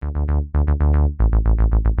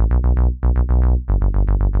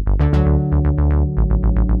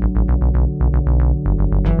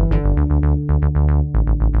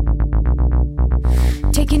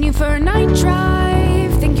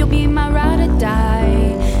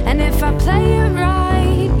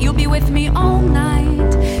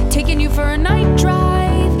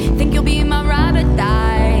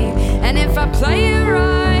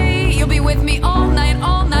with me all night,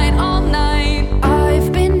 all night, all night.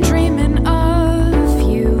 I've been dreaming of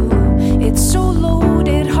you. It's so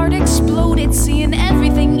loaded, heart exploded, seeing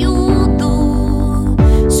everything you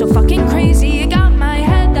do. So fucking crazy, you got my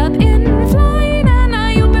head up in flight, and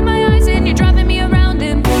I open my eyes and you're driving me around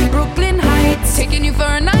in Brooklyn Heights, taking you for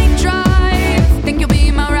a night drive. Think you'll be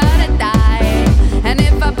my ride or die, and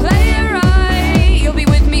if I play it right, you'll be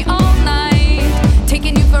with me all night,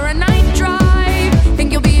 taking you for a night drive.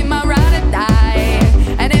 Think you'll be my ride or die,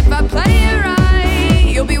 and if I play it right,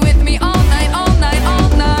 you'll be with me all night, all night, all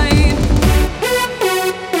night.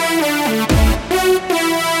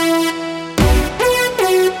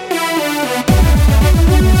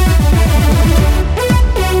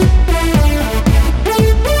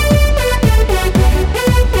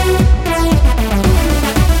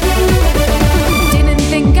 Didn't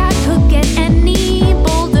think I could get any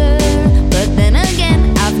bolder, but then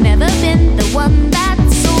again, I've never been the one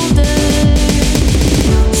that's older.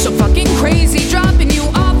 So fucking crazy, dropping you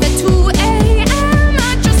off at 2 a.m.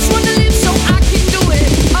 I just wanna live so I can do it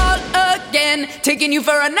all again, taking you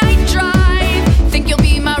for a night drive. Think you'll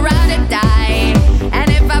be my ride or die, and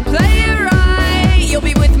if I play it right, you'll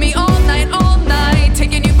be with me all night, all night,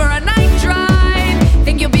 taking you for a night drive.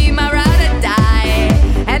 Think you'll be my ride or die,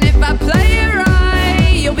 and if I play it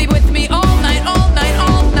right, you'll be with me all night, all night,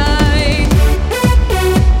 all night.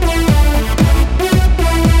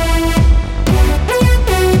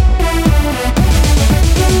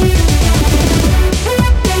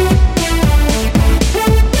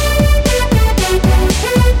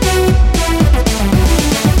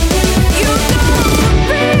 You don't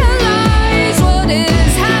realize what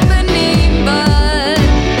is happening, but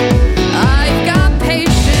I've got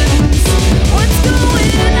patience. What's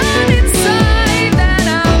going on inside that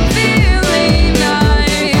I'm feeling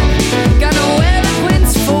I've got no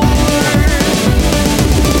eloquence for?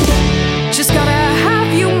 Just gotta have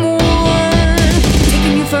you more,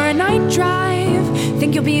 taking you for a night drive.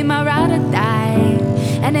 Think you'll be my ride or die,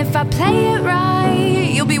 and if I play it right,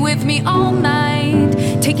 you'll be with me all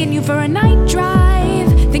night, taking you for a night drive.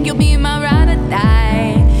 Think you'll be my ride or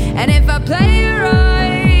die, and if I play it right,